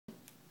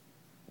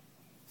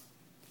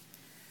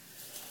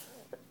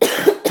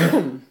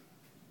You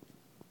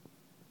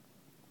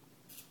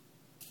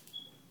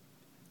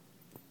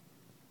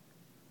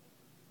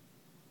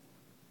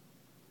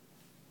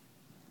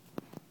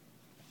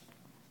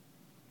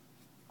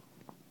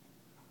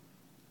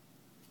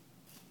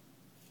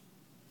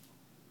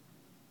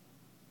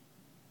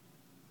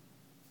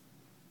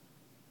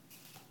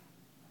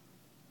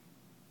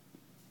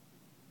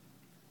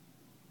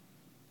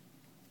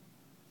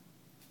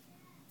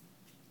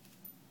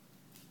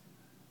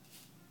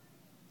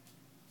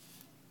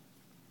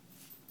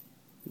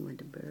want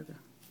the burger?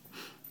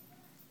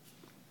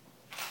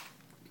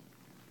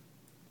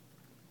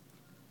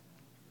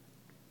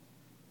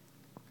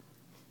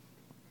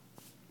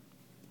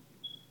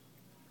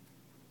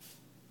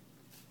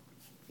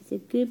 Is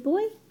it good,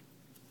 boy?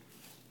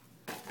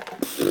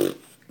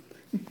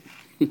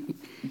 Is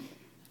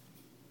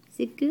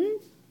it good?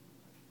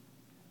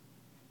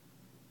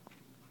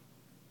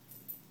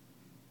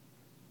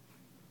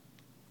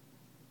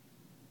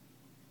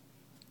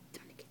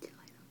 Turn the kitchen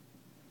light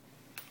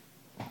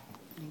on.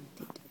 Let me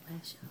take the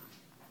flash off.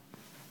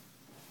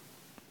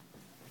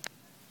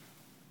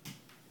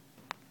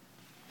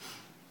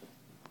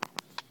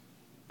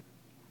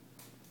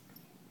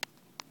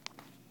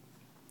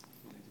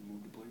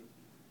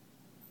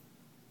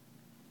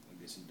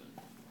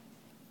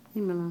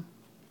 Leave him alone.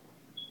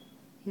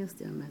 He'll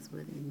still mess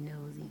with it,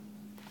 nosy.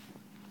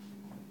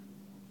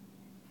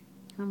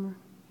 Hummer.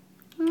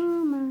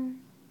 Hummer.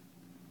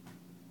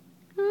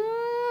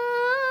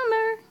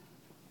 Hummer.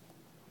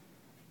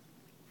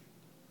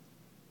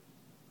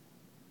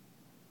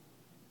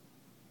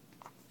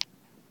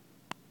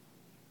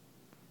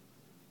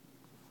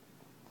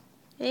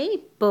 Hey,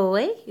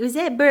 boy. Was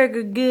that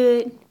burger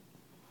good?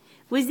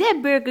 Was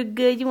that burger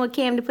good? You want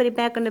Cam to put it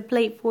back on the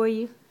plate for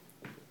you?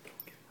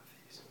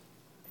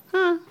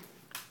 Huh?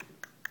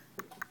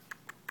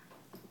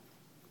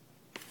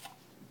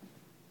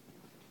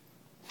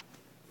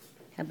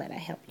 How about I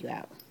help you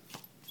out?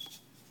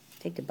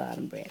 Take the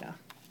bottom bread off.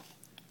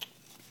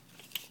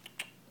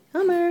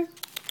 Hummer.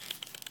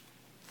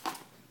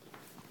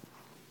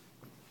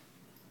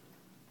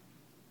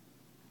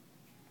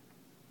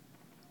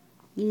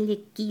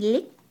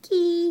 Licky,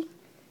 licky.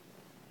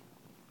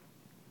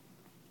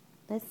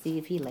 Let's see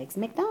if he likes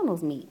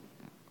McDonald's meat.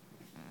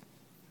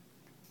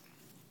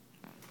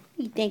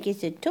 You think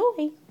it's a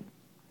toy?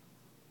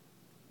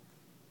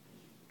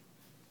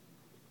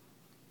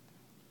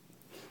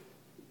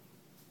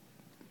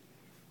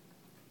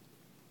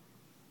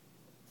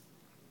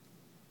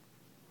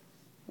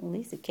 Well, at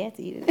least the cat's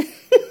eating it.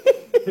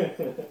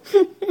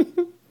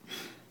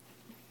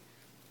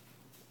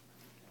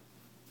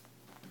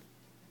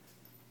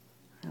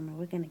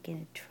 We're gonna get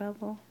in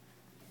trouble.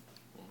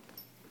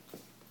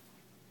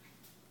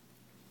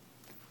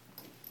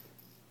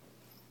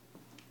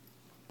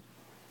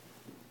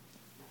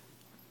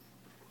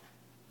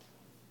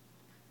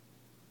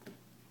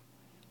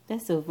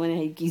 That's so funny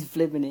how he keeps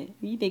flipping it.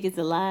 You think it's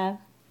alive?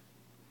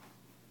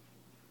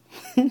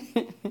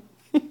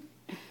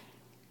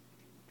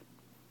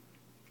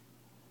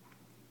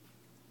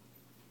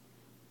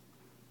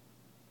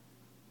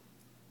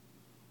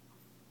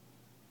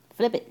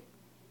 Flip it.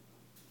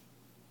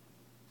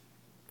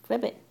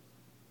 Flip it.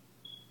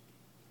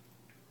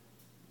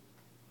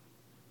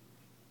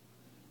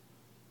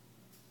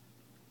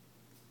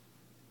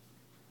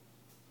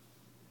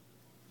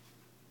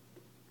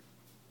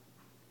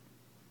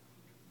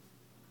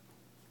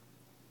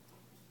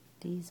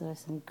 These are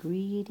some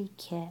greedy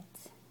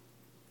cats.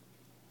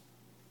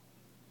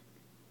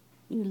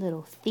 You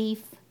little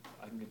thief.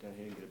 I can get down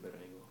here and get a better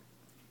angle.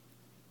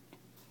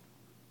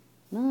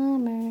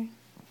 Lumber.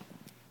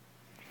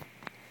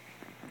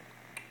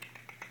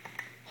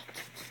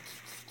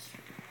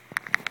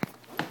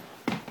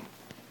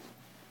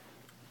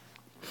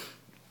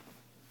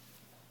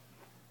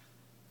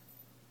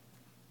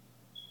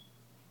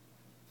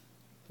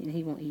 You know,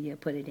 he won't eat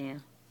it. Put it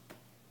down.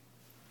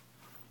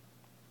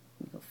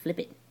 You go flip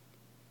it.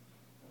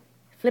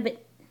 Flip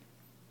it.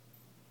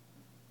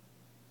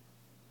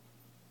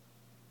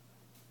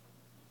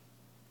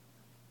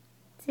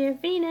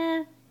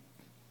 Serafina.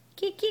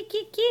 Kitty.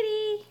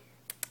 Kitty.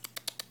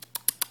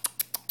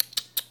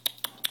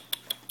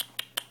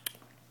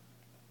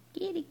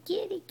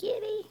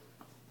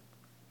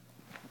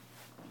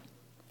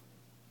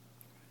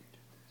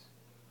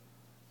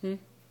 Hmm?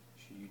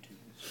 Should you do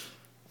this?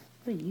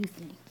 What do you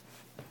think?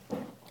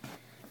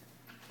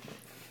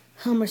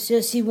 Hummer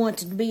says he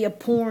wants to be a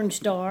porn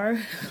star.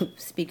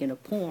 Speaking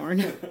of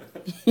porn,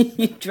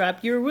 you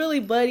dropped your willy,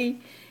 buddy.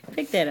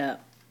 Pick that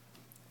up.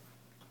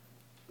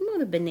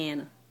 Another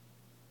banana.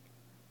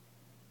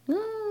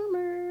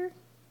 Hummer.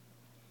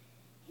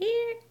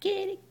 Here,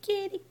 kitty.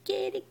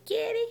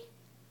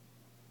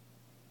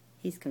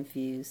 He's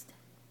confused.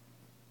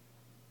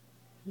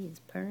 He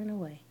is purring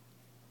away.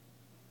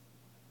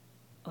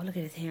 Oh, look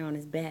at his hair on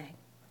his back.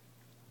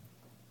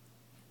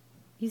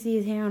 You see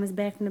his hair on his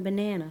back from the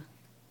banana.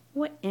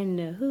 What in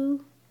the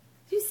who?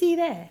 Did you see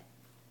that?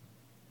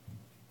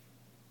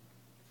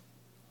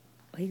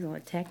 Oh, he's going to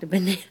attack the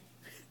banana.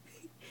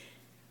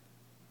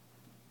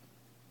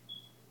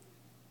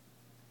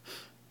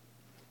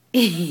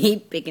 He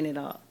picking it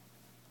off.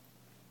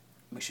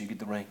 Make sure you get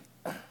the ring.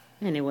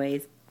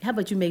 Anyways, how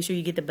about you make sure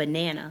you get the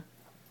banana?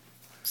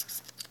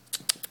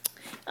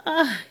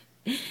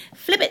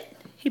 Flip it.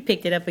 He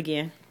picked it up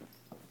again.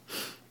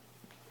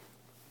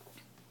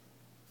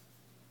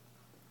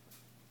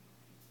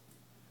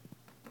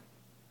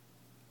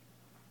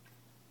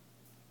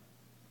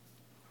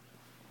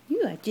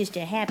 You are just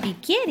a happy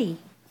kitty.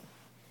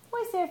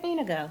 Where's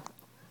Serafina go?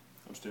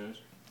 Upstairs.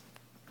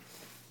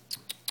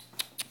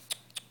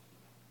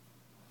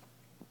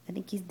 I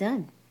think he's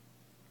done.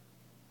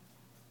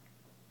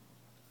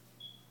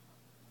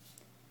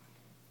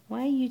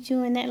 Why are you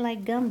chewing that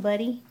like gum,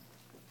 buddy?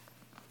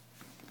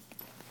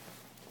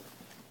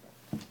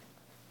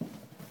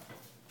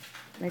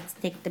 Let's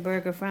take the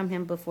burger from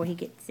him before he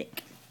gets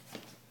sick.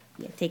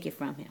 Yeah, take it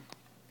from him.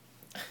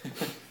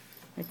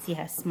 Let's see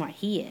how smart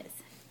he is.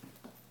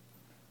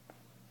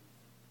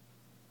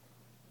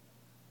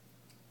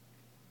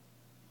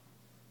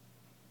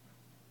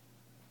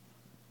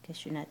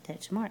 Guess you're not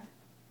that smart.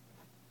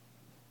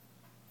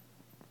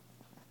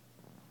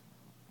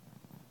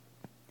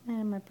 Out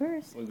of my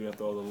purse. Look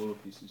after all the little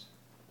pieces.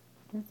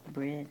 That's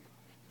bread.